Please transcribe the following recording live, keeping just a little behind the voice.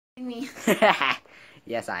me.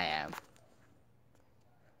 Yes, I am.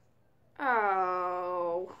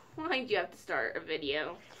 Oh, why'd you have to start a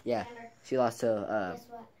video? Yeah, she lost to, Guess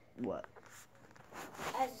what? what?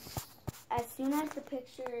 As soon as the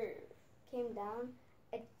picture came down,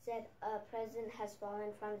 it said a president has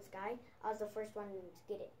fallen from the sky. I was the first one to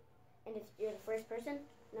get it. And if you're the first person,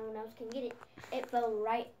 no one else can get it. It fell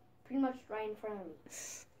pretty much right in front of me.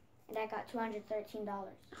 And I got $213.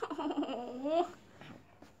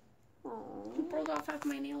 Oh, broke off half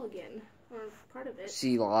my nail again, or part of it.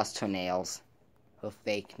 She lost her nails. Her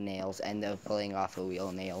fake nails, and they're pulling off her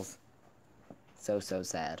real nails. So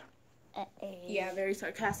sad. Yeah, very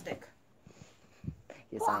sarcastic.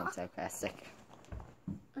 Yes, I am sarcastic.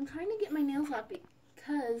 I'm trying to get my nails off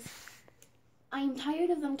because I'm tired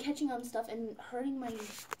of them catching on stuff and hurting my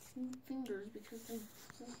fingers because they're...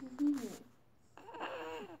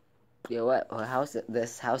 You know what?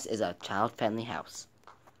 This house is a child-friendly house.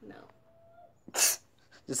 No. Just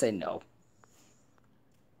say no.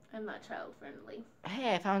 I'm not child-friendly.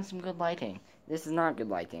 Hey, I found some good lighting. This is not good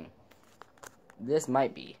lighting. This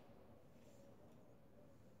might be.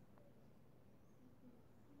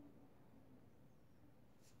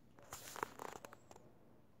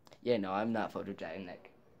 Yeah, no, I'm not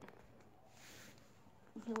photogenic.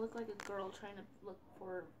 You look like a girl trying to look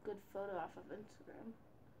for a good photo off of Instagram.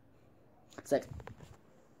 It's like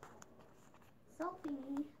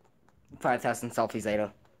Selfie. 5,000 selfies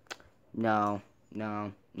later. No.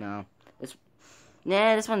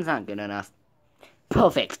 This one's not good enough.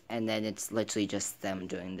 Perfect. And then it's literally just them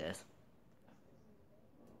doing this.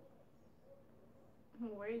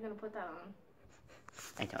 Where are you going to put that on?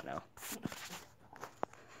 I don't know.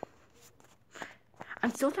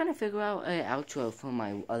 I'm still trying to figure out an outro for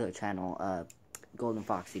my other channel, Golden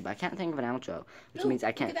Foxy, but I can't think of an outro, which means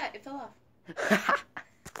I can't. Look at that, it fell off.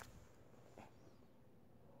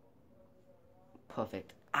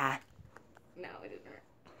 Perfect. No, it didn't hurt.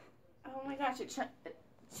 Oh my gosh, it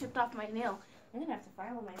chipped off my nail. I'm gonna have to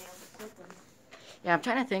file my nails and clip them. Yeah, I'm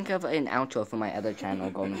trying to think of an outro for my other channel,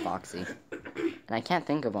 Golden Foxy, and I can't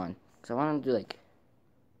think of one, because I want to do, like...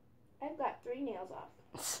 I've got 3 nails off.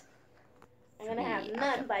 I'm gonna have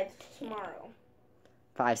none by tomorrow.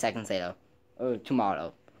 5 seconds later. Or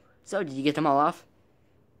tomorrow. So, did you get them all off?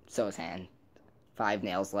 So is hand. 5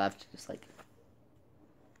 nails left. Just like...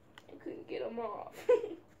 I couldn't get them off.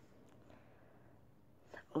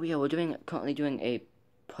 Oh yeah, we're currently doing a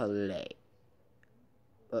play.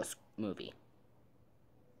 Or movie.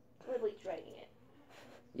 Lily's writing it.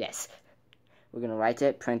 Yes. We're gonna write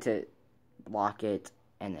it, print it, block it,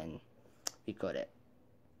 and then record it.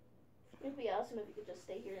 It'd be awesome if you could just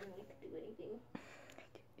stay here and we could do anything.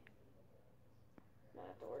 Not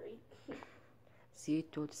have to worry.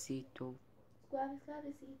 Suavecito.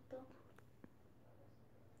 Suavecito.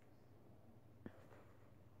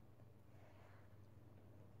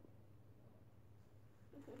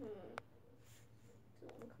 Come on.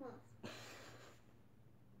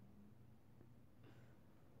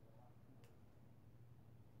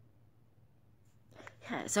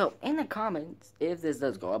 Yeah, so in the comments, if this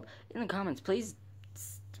does go up, in the comments, please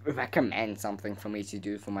recommend something for me to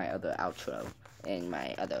do for my other outro in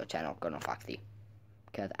my other channel, Golden Foxy.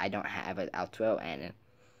 Because I don't have an outro, and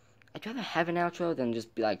I'd rather have an outro than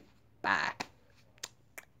just be like, bye.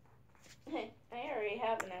 I already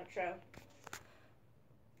have an outro.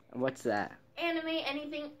 What's that? Animate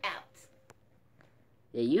anything out.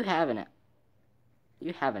 Yeah, you have an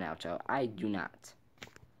outro. I do not.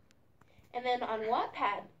 And then on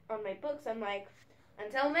Wattpad, on my books, I'm like,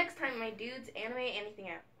 until next time, my dudes, animate anything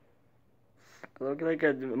out. I look like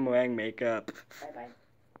I'm wearing makeup. Bye-bye.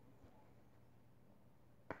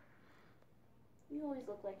 You always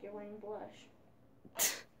look like you're wearing blush.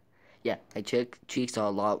 Yeah, my cheeks are a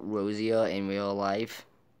lot rosier in real life.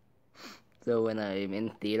 So when I'm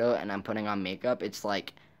in theater and I'm putting on makeup, it's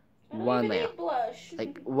like one layer. Blush.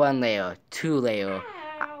 Like 1 layer, 2 layer,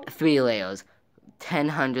 Ow. 3 layers,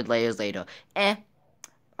 100 layers later. I'll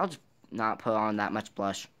just not put on that much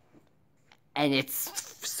blush. And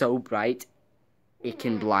it's so bright, it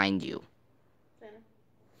can blind you. My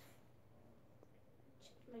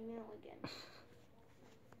nail again.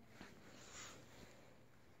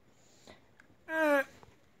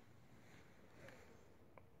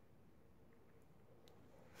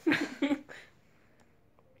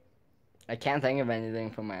 I can't think of anything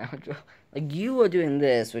for my outro. Like, you were doing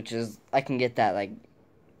this, which is, I can get that, like,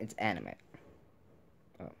 it's anime.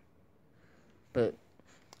 Oh. But,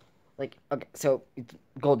 like, okay, so, it's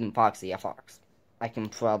Golden Foxy, a fox. I can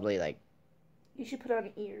probably, like... You should put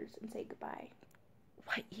on ears and say goodbye.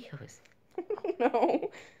 What ears? No.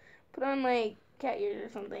 Put on, like, cat ears or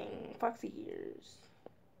something. Foxy ears.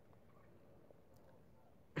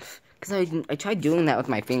 Because I tried doing that with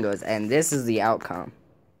my fingers, and this is the outcome.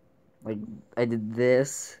 Like, I did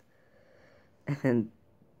this, and then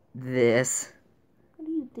this. What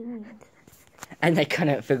are you doing? And I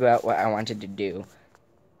couldn't figure out what I wanted to do.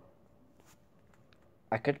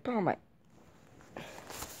 I could put on my...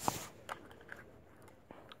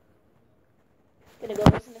 Gonna go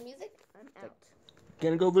listen to music? I'm out.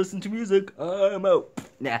 Gonna go listen to music. I'm out.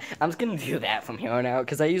 Nah, I'm just gonna do that from here on out,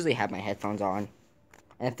 because I usually have my headphones on.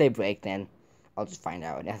 And if they break, then I'll just find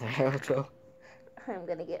out another outro. I'm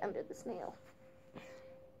gonna get under the snail.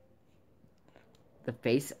 The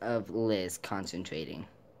face of Liz concentrating.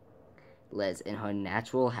 Liz in her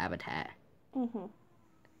natural habitat. Mm-hmm.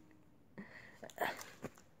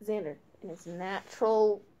 Xander in his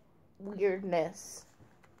natural weirdness.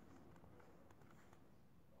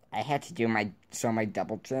 I had to do my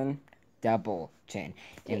double chin. Double chin.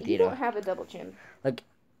 Yeah, In you theater. don't have a double chin. Look,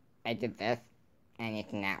 I did this, and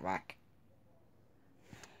it did not work.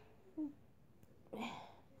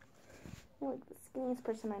 You're like the skinniest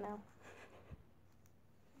person I know.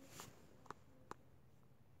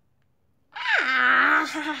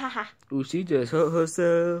 Ooh, she just hurt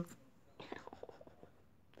herself.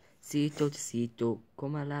 Cito, cito,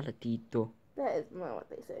 como la latito. That is not what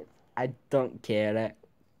they say. I don't care that.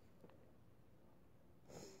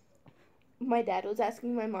 My dad was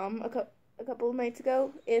asking my mom a couple of nights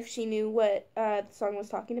ago if she knew what the song was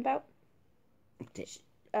talking about.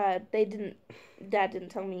 They didn't. Dad didn't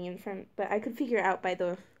tell me in front, but I could figure it out by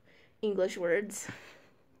the English words.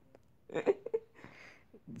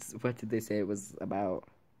 What did they say it was about?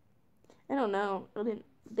 I don't know.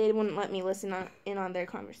 They wouldn't let me listen in on their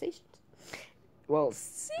conversations. Well,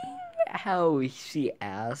 see how she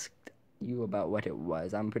asked you about what it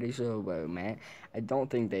was. I'm pretty sure what it meant. I don't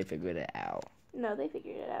think they figured it out. No, they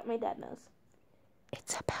figured it out. My dad knows.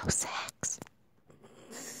 It's about sex.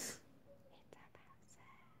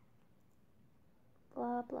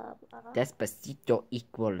 Blah, blah, blah. Despacito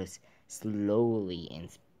equals slowly in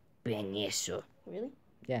Spanish. Really?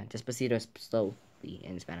 Yeah, Despacito is slowly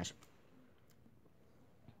in Spanish.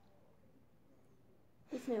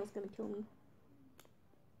 This nail's gonna kill me.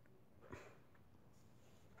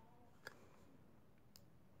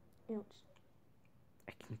 Ouch.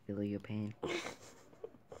 I can feel your pain.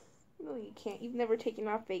 No, you can't. You've never taken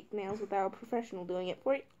off fake nails without a professional doing it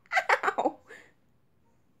for you. Ow!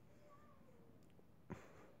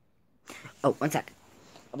 Oh, 1 sec.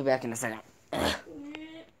 I'll be back in a second. Not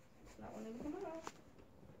one of them.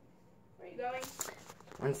 Where are you going?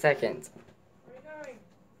 1 second. Where are you going?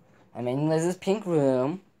 I'm in Liz's pink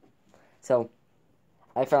room. So,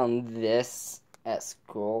 I found this at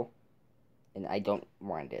school, and I don't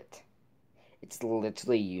want it. It's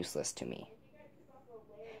literally useless to me.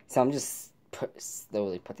 So I'm just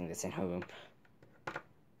slowly putting this in her room.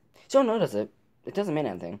 She'll notice it. It doesn't mean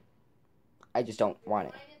anything. I just don't want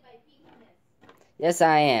it. Yes,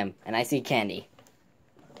 I am, and I see candy.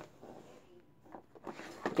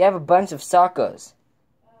 You have a bunch of sockos.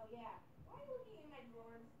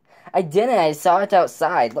 I didn't. I saw it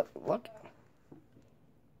outside. Look.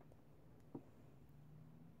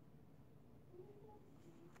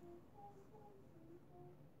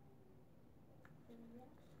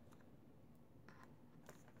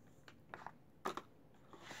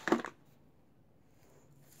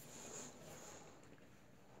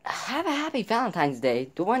 Have a happy Valentine's Day.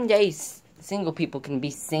 The one day single people can be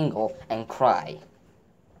single and cry.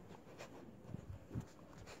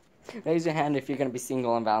 Raise your hand if you're going to be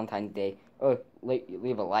single on Valentine's Day. Or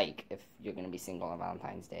leave a like if you're going to be single on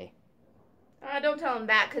Valentine's Day. Don't tell him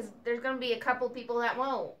that, because there's going to be a couple people that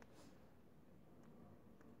won't.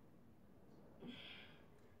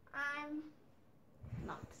 I'm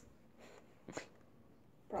not.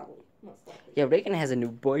 Probably. Most likely. Yeah, Reagan has a new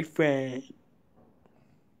boyfriend.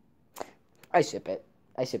 I ship it.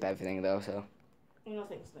 I ship everything, though, so. No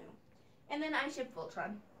thanks, man. And then I ship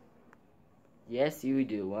Voltron. Yes, you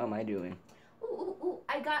do. What am I doing? Ooh.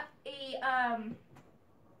 I got a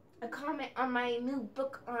comment on my new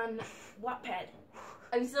book on Wattpad.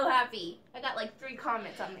 I'm so happy. I got like 3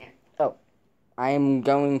 comments on there. Oh. I'm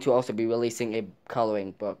going to also be releasing a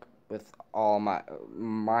coloring book with all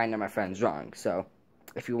mine and my friends drawing. So,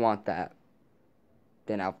 if you want that,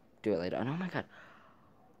 then I'll do it later. And oh my god.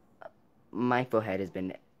 My forehead has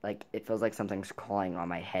been, like, it feels like something's crawling on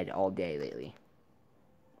my head all day lately.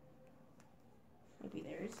 Maybe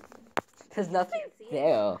there's. There's nothing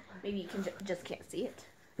there. Maybe you can just can't see it.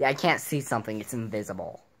 Yeah, I can't see something. It's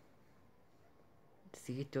invisible.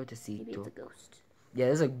 Maybe it's a ghost. Yeah,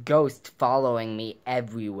 there's a ghost following me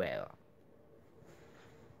everywhere.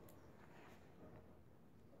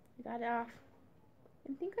 I got it off.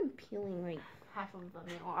 I think I'm peeling like half of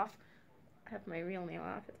the nail off. Half my real nail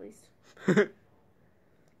off at least.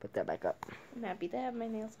 Put that back up. I'm happy to have my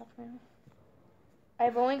nails off now.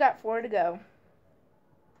 I've only got 4 to go.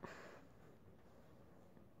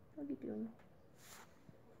 What are you doing?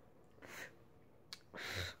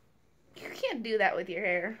 You can't do that with your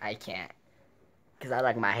hair. I can't. Because I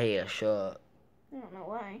like my hair short. I don't know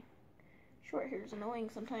why. Short hair is annoying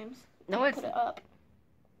sometimes. No, it's... Put it up.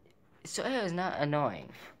 Short hair is not annoying.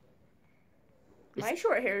 My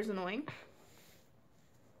short hair is annoying.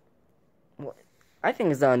 Well, I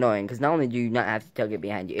think it's not annoying because not only do you not have to tuck it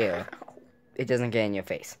behind your ear, it doesn't get in your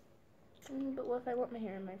face. But what if I want my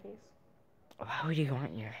hair in my face? Why would you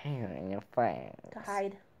want your hair in your face? To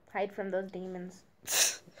hide. Hide from those demons.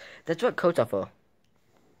 That's what coats are for.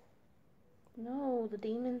 No, the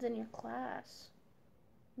demons in your class.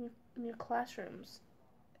 In your classrooms.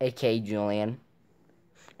 A.K. Julian.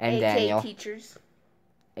 And A.K. Daniel. teachers.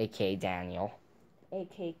 A.K. Daniel.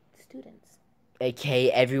 A.K. students.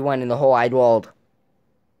 A.K. everyone in the whole wide world.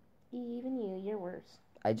 Even you, you're worse.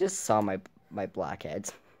 I just saw my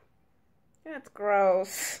blackheads. That's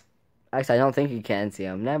gross. Actually, I don't think you can see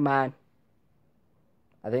them. Never mind.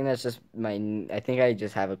 I think that's just I think I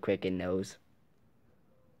just have a crooked nose.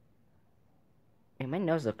 Hey, my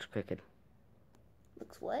nose looks crooked.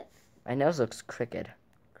 Looks what? My nose looks crooked.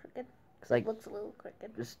 Crooked? It's like... Looks a little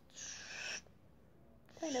crooked. Just...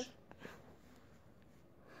 Kind of.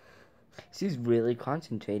 She's really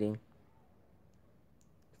concentrating.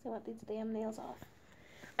 So I want these damn nails off.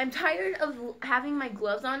 I'm tired of having my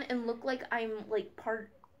gloves on and look like I'm like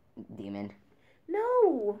part... Demon.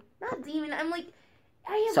 No! Not demon. I'm like...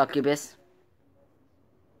 I have... Succubus.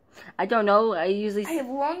 I don't know. I have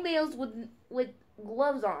long nails with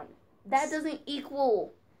gloves on. That doesn't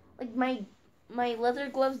equal... Like, my leather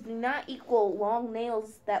gloves do not equal long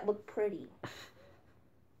nails that look pretty.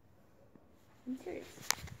 I'm serious.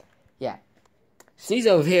 Yeah. She's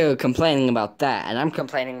over here complaining about that, and I'm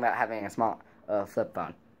complaining about having a small flip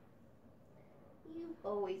phone. You've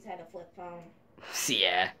always had a flip phone.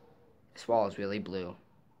 Yeah. This wall is really blue.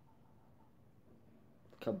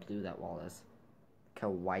 Look how blue that wall is. Look how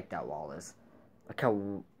white that wall is. Look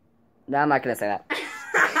how... No, I'm not going to say that.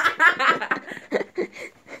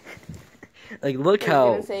 Like, look how...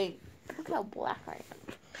 I was gonna say, look how black I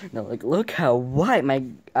am. No, like, look how white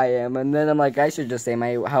I am. And then I'm like, I should just say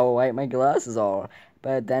how white my glasses are.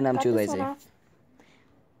 But then I'm too lazy.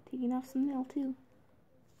 Taking off some nail, too.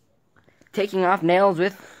 Taking off nails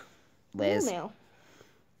with Liz. Nail.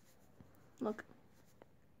 Look.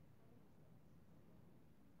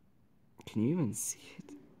 Can you even see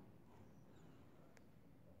it?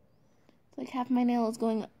 It's like half my nail is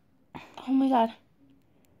going... Oh my god.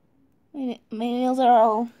 My nails are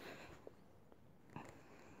all...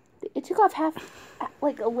 It took off half,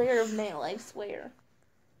 like a layer of nail, I swear.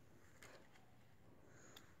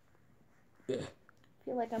 Yeah. I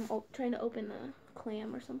feel like I'm trying to open a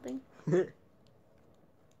clam or something.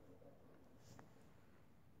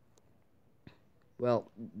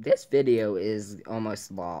 Well, this video is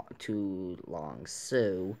almost too long,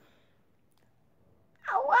 so...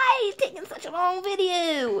 Oh, why are you taking such a long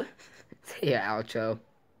video? Yeah, outro.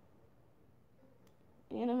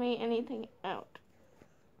 Animate anything out.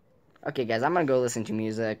 Okay, guys, I'm gonna go listen to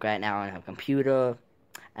music right now on a computer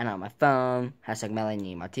and on my phone. Hashtag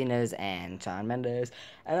Melanie Martinez and Shawn Mendes.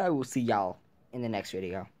 And I will see y'all in the next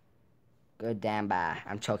video. Good damn bye.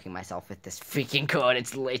 I'm choking myself with this freaking cord.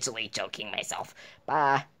 It's literally choking myself.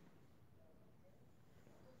 Bye.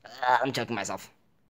 I'm choking myself.